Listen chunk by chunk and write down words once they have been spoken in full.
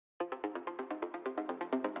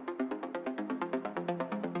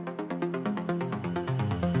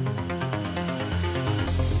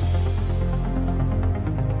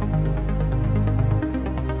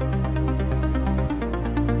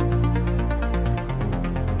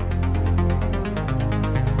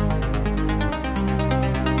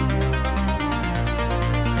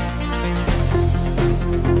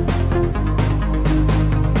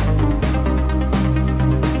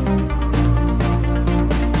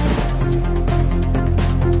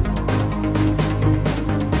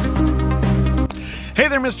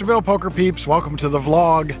Hey there, Mr. Bill Poker peeps. Welcome to the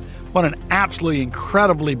vlog. What an absolutely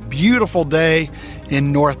incredibly beautiful day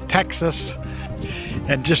in North Texas.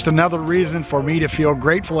 And just another reason for me to feel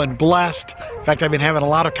grateful and blessed. In fact, I've been having a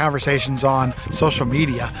lot of conversations on social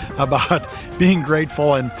media about being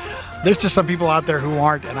grateful, and there's just some people out there who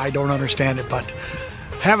aren't, and I don't understand it, but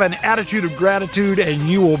have an attitude of gratitude and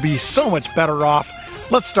you will be so much better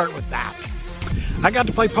off. Let's start with that. I got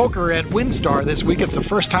to play poker at WinStar this week. It's the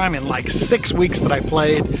first time in like 6 weeks that I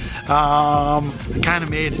played. I kind of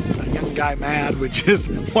made a young guy mad, which is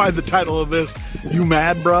why the title of this, You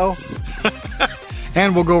Mad Bro?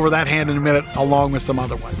 And we'll go over that hand in a minute along with some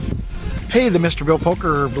other ones. Hey, the Mr. Bill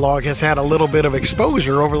Poker blog has had a little bit of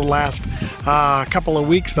exposure over the last couple of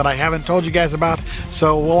weeks that I haven't told you guys about,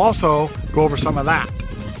 so we'll also go over some of that.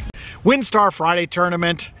 WinStar Friday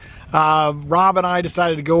tournament. Rob and I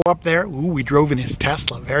decided to go up there. Ooh, we drove in his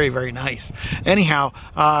Tesla. Very, very nice. Anyhow,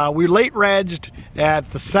 we late regged at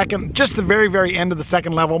the second, just the very, very end of the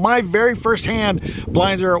second level. My very first hand,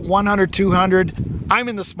 blinds are at 100, 200. I'm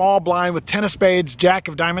in the small blind with 10 of spades, jack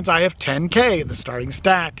of diamonds. I have 10K, the starting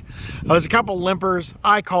stack. There's a couple limpers.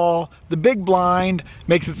 I call. The big blind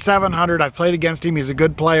makes it 700. I've played against him. He's a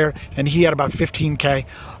good player, and he had about 15K.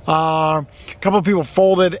 A couple of people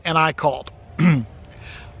folded, and I called.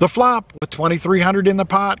 The flop with 2,300 in the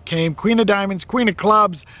pot came queen of diamonds, queen of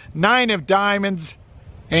clubs, 9 of diamonds,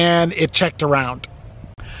 and it checked around.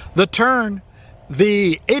 The turn,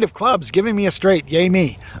 the 8 of clubs giving me a straight, yay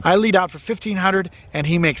me. I lead out for 1,500 and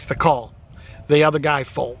he makes the call. The other guy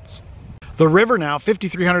folds. The river now,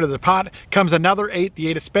 5,300 of the pot, comes another 8, the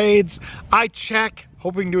 8 of spades. I check,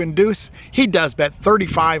 hoping to induce. He does bet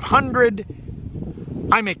 3,500.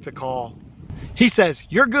 I make the call. He says,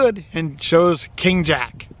 you're good, and shows king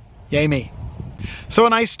jack. Yay me. So a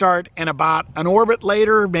nice start, and about an orbit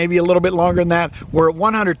later, maybe a little bit longer than that, we're at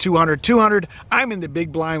 100, 200, 200. I'm in the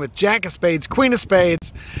big blind with jack of spades, queen of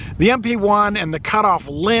spades, the MP1 and the cutoff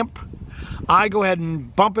limp. I go ahead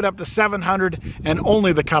and bump it up to 700, and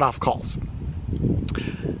only the cutoff calls.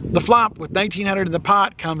 The flop with 1,900 in the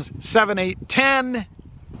pot comes 7, 8, 10.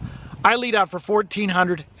 I lead out for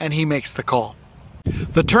 1,400, and he makes the call.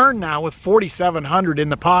 The turn now with 4,700 in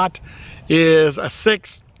the pot is a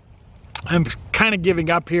 6. I'm kind of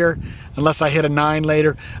giving up here unless I hit a 9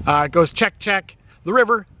 later. It goes check, check. The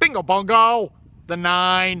river, bingo, bongo. The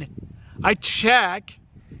 9. I check.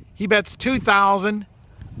 He bets 2,000.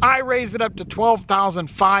 I raise it up to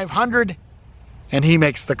 12,500. And he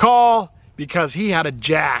makes the call because he had a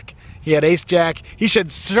jack. He had ace jack. He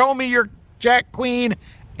said, show me your jack queen.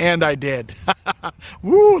 And I did.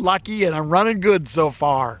 Woo, lucky, and I'm running good so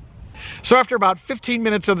far. So after about 15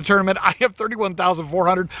 minutes of the tournament, I have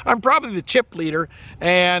 31,400. I'm probably the chip leader,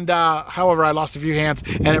 and however, I lost a few hands,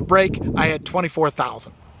 and at break, I had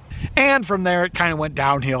 24,000. And from there, it kind of went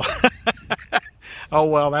downhill. Oh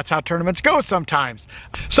well, that's how tournaments go sometimes.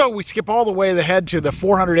 So we skip all the way ahead to the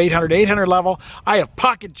 400, 800, 800 level. I have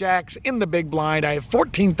pocket jacks in the big blind. I have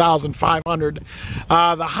 14,500. The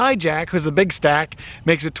hijack, who's the big stack,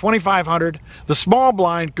 makes it 2,500. The small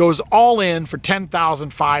blind goes all in for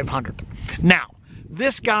 10,500. Now,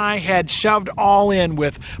 this guy had shoved all in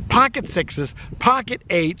with pocket 6s, pocket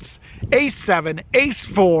 8s, ace 7, ace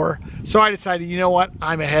 4. So I decided, you know what,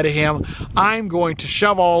 I'm ahead of him. I'm going to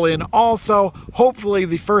shove all in also. Hopefully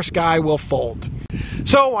the first guy will fold.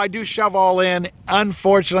 So I do shove all in.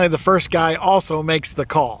 Unfortunately, the first guy also makes the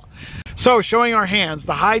call. So showing our hands,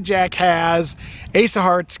 the hijack has ace of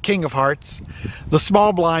hearts, king of hearts. The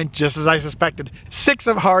small blind, just as I suspected, 6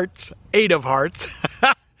 of hearts, 8 of hearts.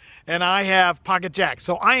 And I have pocket jack.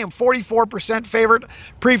 So I am 44% favorite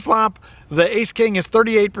pre-flop. The ace king is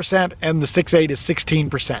 38% and the 6-8 is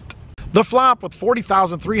 16%. The flop with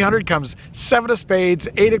 40,300 comes 7 of spades,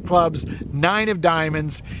 8 of clubs, 9 of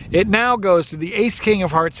diamonds. It now goes to the ace king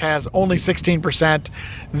of hearts has only 16%.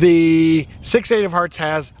 The 6-8 of hearts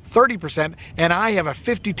has 30%, and I have a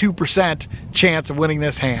 52% chance of winning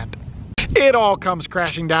this hand. It all comes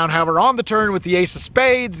crashing down, however, on the turn with the ace of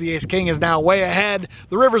spades. The ace king is now way ahead.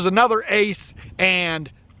 The river's another ace, and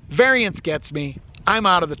variance gets me. I'm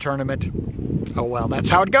out of the tournament. Oh well, that's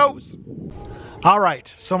how it goes. All right,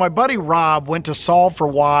 so my buddy Rob went to Solve for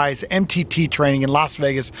Wise MTT training in Las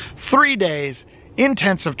Vegas. 3 days,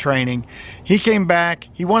 intensive training. He came back.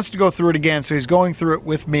 He wants to go through it again, so he's going through it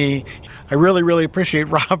with me. I really, really appreciate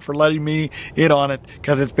Rob for letting me in on it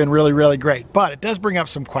because it's been really, really great. But it does bring up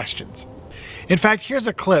some questions. In fact, here's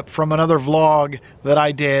a clip from another vlog that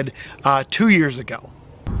I did 2 years ago.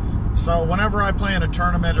 So whenever I play in a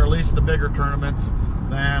tournament, or at least the bigger tournaments,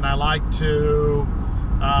 then I like to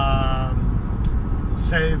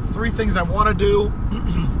say 3 things I want to do,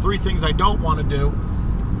 3 things I don't want to do,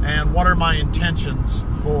 and what are my intentions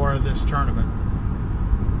for this tournament.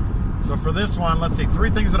 So for this one, let's see, 3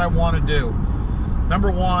 things that I want to do. Number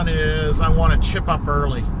 1 is I want to chip up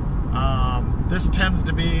early. This tends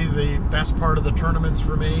to be the best part of the tournaments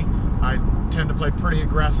for me. I tend to play pretty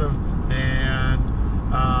aggressive,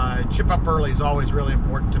 and chip up early is always really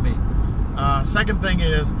important to me. Second thing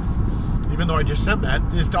is, even though I just said that,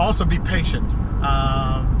 is to also be patient.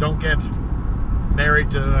 Don't get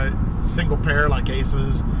married to a single pair like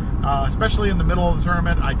aces. Especially in the middle of the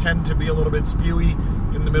tournament, I tend to be a little bit spewy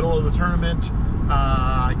in the middle of the tournament.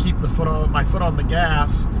 I keep my foot on the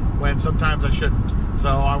gas when sometimes I shouldn't. So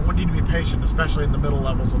I need to be patient, especially in the middle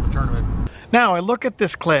levels of the tournament. Now I look at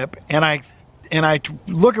this clip and I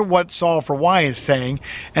look at what Solve for Why is saying,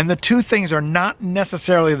 and the two things are not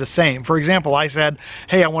necessarily the same. For example, I said,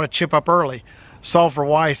 hey, I want to chip up early. Solve for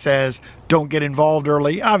Why says, don't get involved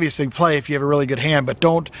early. Obviously play if you have a really good hand, but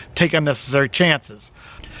don't take unnecessary chances.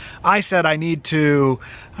 I said I need to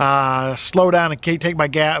slow down and take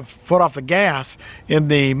my foot off the gas in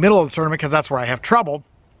the middle of the tournament because that's where I have trouble.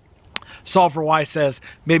 Solve for Why says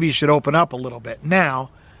maybe you should open up a little bit.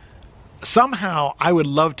 Now, somehow I would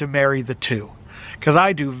love to marry the two because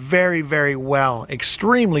I do very, very well,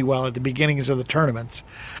 extremely well at the beginnings of the tournaments.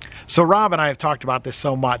 So Rob and I have talked about this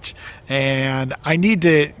so much, and I need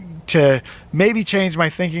to maybe change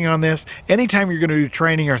my thinking on this. Anytime you're going to do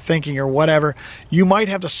training or thinking or whatever, you might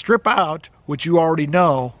have to strip out what you already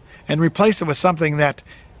know and replace it with something that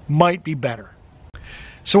might be better.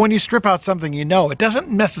 So when you strip out something you know, it doesn't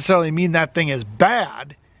necessarily mean that thing is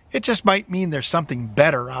bad. It just might mean there's something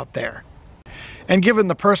better out there. And given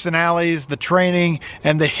the personalities, the training,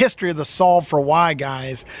 and the history of the Solve for Why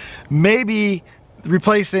guys, maybe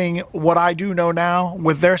replacing what I do know now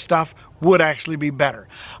with their stuff would actually be better.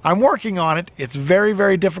 I'm working on it. It's very,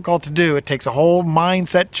 very difficult to do. It takes a whole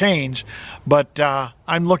mindset change, but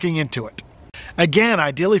I'm looking into it. Again,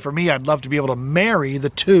 ideally for me, I'd love to be able to marry the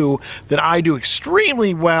two that I do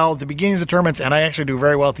extremely well at the beginnings of tournaments, and I actually do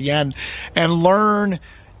very well at the end, and learn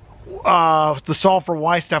the Solve for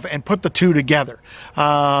Why stuff and put the two together.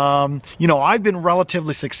 You know, I've been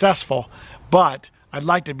relatively successful, but I'd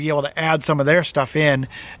like to be able to add some of their stuff in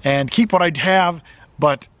and keep what I have,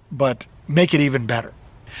 but make it even better.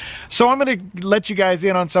 So I'm going to let you guys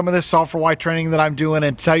in on some of this Solve for Why training that I'm doing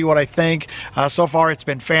and tell you what I think. So far it's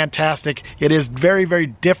been fantastic. It is very, very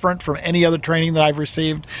different from any other training that I've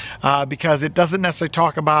received because it doesn't necessarily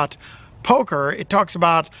talk about poker. It talks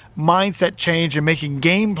about mindset change and making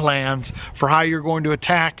game plans for how you're going to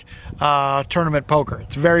attack tournament poker.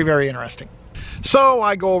 It's very, very interesting. So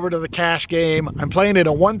I go over to the cash game. I'm playing in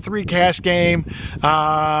a 1-3 cash game.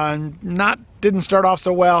 Didn't start off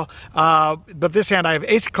so well, but this hand I have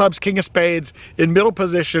ace of clubs, king of spades in middle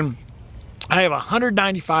position. I have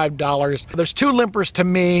 $195. There's 2 limpers to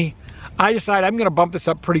me. I decide I'm going to bump this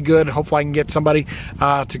up pretty good. Hopefully I can get somebody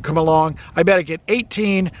to come along. I bet I get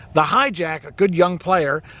 18. The hijack, a good young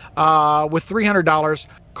player, with $300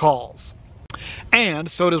 calls.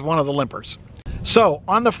 And so does one of the limpers. So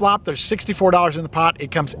on the flop, there's $64 in the pot.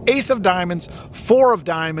 It comes ace of diamonds, 4 of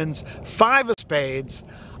diamonds, 5 of spades.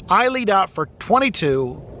 I lead out for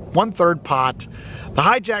 22, 1/3 pot. The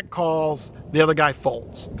hijack calls, the other guy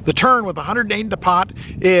folds. The turn with 108 in the pot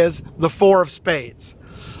is the 4 of spades.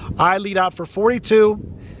 I lead out for 42.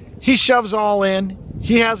 He shoves all in.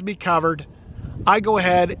 He has me covered. I go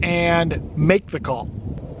ahead and make the call.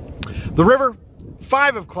 The river,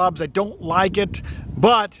 5 of clubs. I don't like it,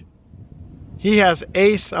 but he has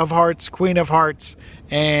ace of hearts, queen of hearts,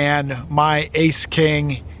 and my ace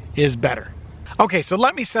king is better. Okay, so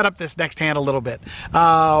let me set up this next hand a little bit.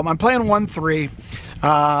 I'm playing 1-3.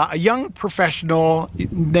 A young professional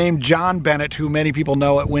named John Bennett, who many people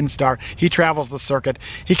know at WinStar, he travels the circuit.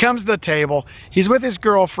 He comes to the table. He's with his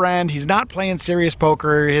girlfriend. He's not playing serious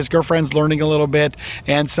poker. His girlfriend's learning a little bit,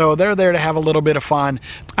 and so they're there to have a little bit of fun.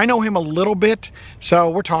 I know him a little bit, so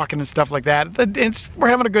we're talking and stuff like that. We're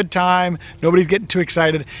having a good time. Nobody's getting too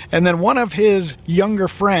excited. And then one of his younger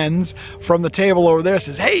friends from the table over there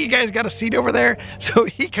says, hey, you guys got a seat over there? So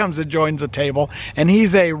he comes and joins the table, and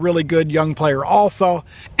he's a really good young player also.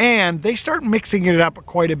 And they start mixing it up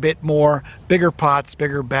quite a bit more, bigger pots,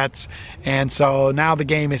 bigger bets, and so now the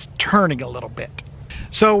game is turning a little bit.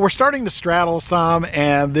 So we're starting to straddle some,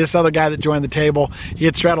 and this other guy that joined the table, he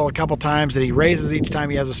had straddled a couple times, and he raises each time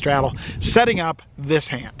he has a straddle, setting up this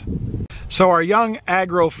hand. So our young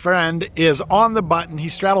aggro friend is on the button. He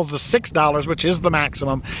straddles the $6, which is the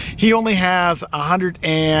maximum. He only has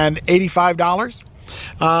 $185.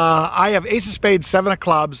 I have ace of spades, 7 of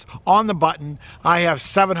clubs on the button. I have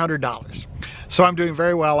 $700. So I'm doing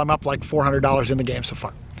very well. I'm up like $400 in the game so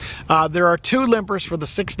far. There are 2 limpers for the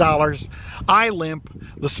 $6. I limp,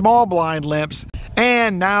 the small blind limps,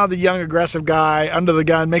 and now the young aggressive guy under the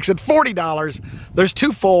gun makes it $40. There's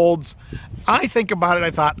 2 folds. I think about it, I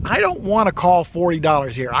thought, I don't want to call $40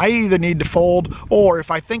 here. I either need to fold, or if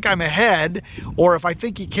I think I'm ahead, or if I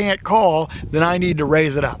think he can't call, then I need to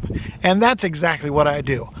raise it up. And that's exactly what I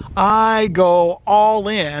do. I go all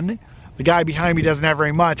in. The guy behind me doesn't have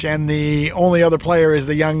very much, and the only other player is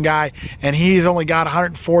the young guy, and he's only got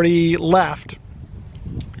 140 left.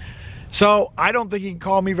 So I don't think he can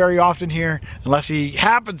call me very often here unless he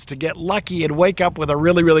happens to get lucky and wake up with a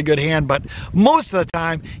really, really good hand. But most of the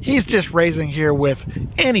time, he's just raising here with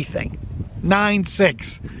anything.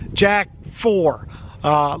 9-6, Jack 4.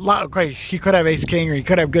 Okay, he could have ace king, or he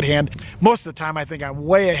could have good hand. Most of the time, I think I'm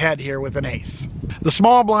way ahead here with an ace. The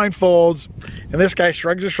small blind folds, and this guy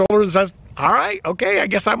shrugs his shoulders and says, all right, okay, I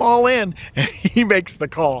guess I'm all in. And he makes the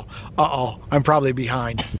call. Uh-oh, I'm probably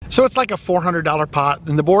behind. So it's like a $400 pot,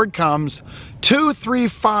 and the board comes 2, 3,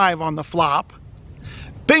 5 on the flop,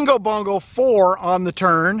 bingo bongo 4 on the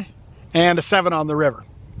turn, and a 7 on the river.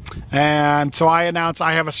 And so I announce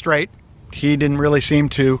I have a straight. He didn't really seem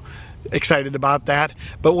too excited about that,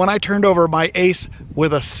 but when I turned over my ace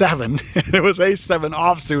with a 7, it was ace 7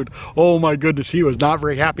 offsuit. Oh my goodness, he was not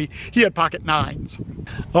very happy. He had pocket 9s.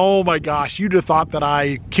 Oh my gosh, you'd have thought that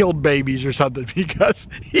I killed babies or something, because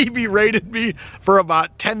he berated me for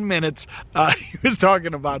about 10 minutes. He was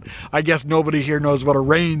talking about, I guess nobody here knows what a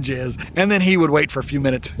range is, and then he would wait for a few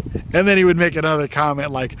minutes, and then he would make another comment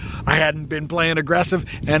like I hadn't been playing aggressive,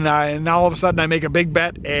 and all of a sudden I make a big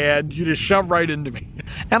bet and you just shove right into me.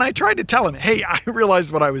 And I tried to tell him, hey, I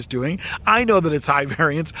realized what I was doing. I know that it's high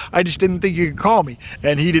variance. I just didn't think you could call me.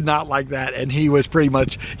 And he did not like that. And he was pretty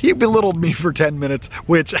much, he belittled me for 10 minutes,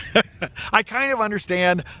 which I kind of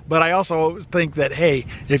understand. But I also think that, hey,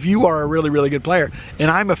 if you are a really, really good player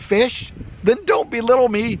and I'm a fish, then don't belittle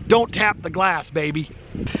me. Don't tap the glass, baby.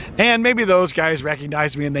 And maybe those guys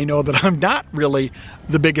recognize me and they know that I'm not really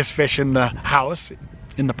the biggest fish in the house.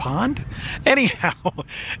 In the pond. Anyhow,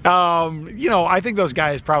 you know, I think those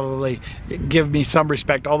guys probably give me some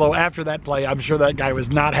respect, although after that play I'm sure that guy was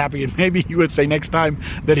not happy, and maybe he would say next time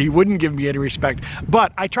that he wouldn't give me any respect.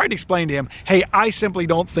 But I tried to explain to him, hey, I simply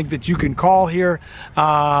don't think that you can call here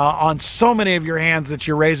on so many of your hands that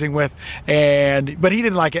you're raising with, but he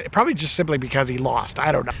didn't like it, probably just simply because he lost.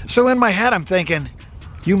 I don't know. So in my head I'm thinking,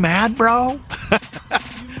 you mad, bro?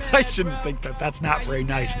 I shouldn't think that. That's not very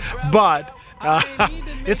nice, but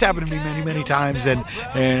it's happened to me many, many times,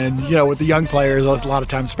 and you know, with the young players, a lot of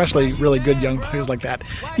times, especially really good young players like that,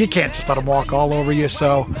 you can't just let them walk all over you.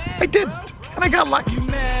 So I didn't, and I got lucky,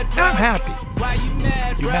 and I'm happy.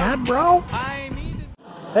 You mad, bro?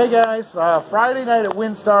 Hey guys, Friday night at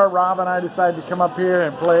WinStar, Rob and I decided to come up here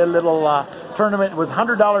and play a little tournament. It was a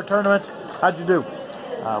 $100 tournament. How'd you do?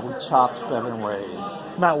 We chopped 7 ways.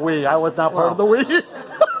 Not we. I was not part of the we.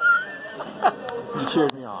 You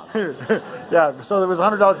cheered me on. Yeah, so there was a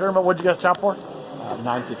 $100 tournament. What'd you guys chop for?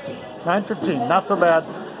 $9.15. $9.15, not so bad.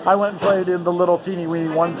 I went and played in the little teeny weeny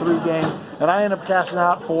 1-3 game, and I ended up cashing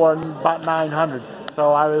out for about $900.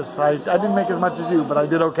 So I didn't make as much as you, but I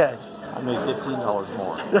did okay. I made $15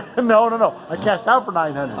 more. No. I cashed out for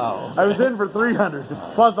 $900. Oh. I was in for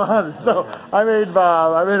 $300 plus $100, so I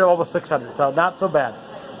made almost $600. So not so bad.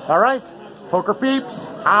 All right, poker peeps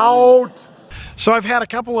out. So I've had a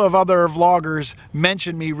couple of other vloggers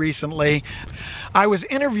mention me recently. I was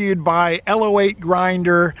interviewed by LO8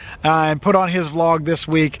 Grinder and put on his vlog this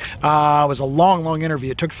week. It was a long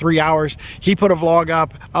interview. It took 3 hours. He put a vlog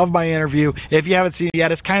up of my interview. If you haven't seen it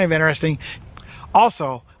yet, it's kind of interesting.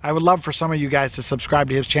 Also, I would love for some of you guys to subscribe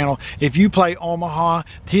to his channel. If you play Omaha,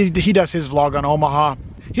 he does his vlog on Omaha.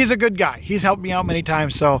 He's a good guy. He's helped me out many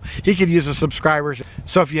times, so he could use the subscribers.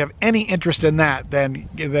 So if you have any interest in that, then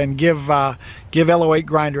give LO8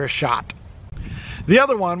 Grinder a shot. The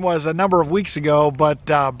other one was a number of weeks ago, but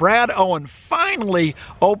Brad Owen finally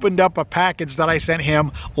opened up a package that I sent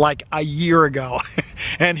him like a year ago.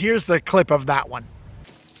 And here's the clip of that one.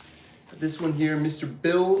 This one here, Mr.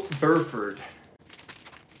 Bill Burford.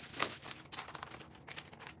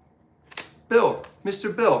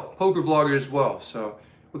 Mr. Bill, poker vlogger as well. So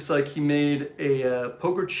looks like he made a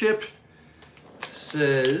poker chip.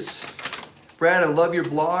 Says, Brad, I love your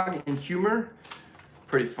vlog and humor.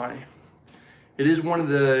 Pretty funny. It is one of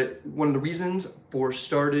the reasons for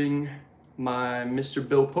starting my Mr.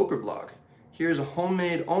 Bill poker vlog. Here's a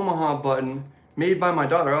homemade Omaha button made by my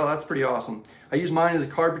daughter. Oh, that's pretty awesome. I use mine as a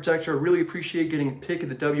card protector. I really appreciate getting a pic of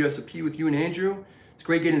the WSOP with you and Andrew. It's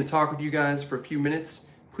great getting to talk with you guys for a few minutes.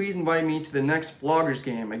 Please invite me to the next Vloggers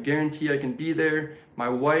game. I guarantee I can be there. My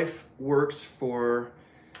wife works for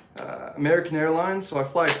American Airlines, so I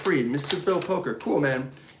fly free. Mr. Bill Poker, cool,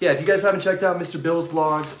 man. Yeah, if you guys haven't checked out Mr. Bill's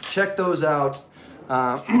vlogs, check those out.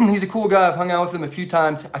 He's a cool guy. I've hung out with him a few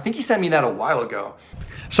times. I think he sent me that a while ago.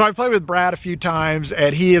 So I played with Brad a few times,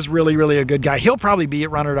 and he is really, really a good guy. He'll probably be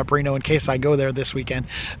at Runner It Up Reno in case I go there this weekend.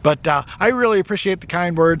 But I really appreciate the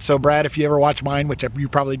kind words. So Brad, if you ever watch mine, which you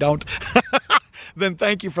probably don't, then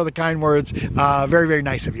thank you for the kind words. Very, very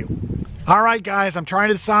nice of you. All right, guys, I'm trying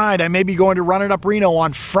to decide. I may be going to Run It Up Reno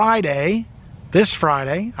on Friday, this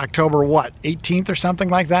Friday, October what, 18th or something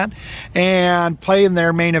like that, and play in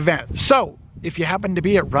their main event. So if you happen to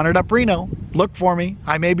be at Run It Up Reno, look for me.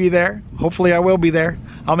 I may be there. Hopefully I will be there.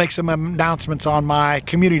 I'll make some announcements on my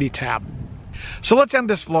community tab. So let's end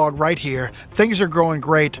this vlog right here. Things are going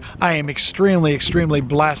great. I am extremely, extremely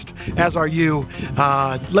blessed, as are you.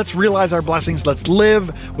 Let's realize our blessings. Let's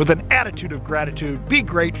live with an attitude of gratitude. Be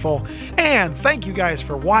grateful. And thank you guys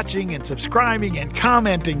for watching and subscribing and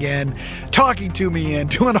commenting and talking to me and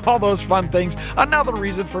doing all those fun things. Another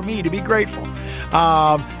reason for me to be grateful.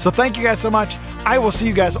 So thank you guys so much. I will see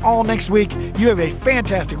you guys all next week. You have a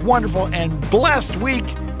fantastic, wonderful, and blessed week,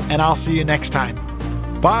 and I'll see you next time.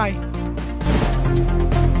 Bye.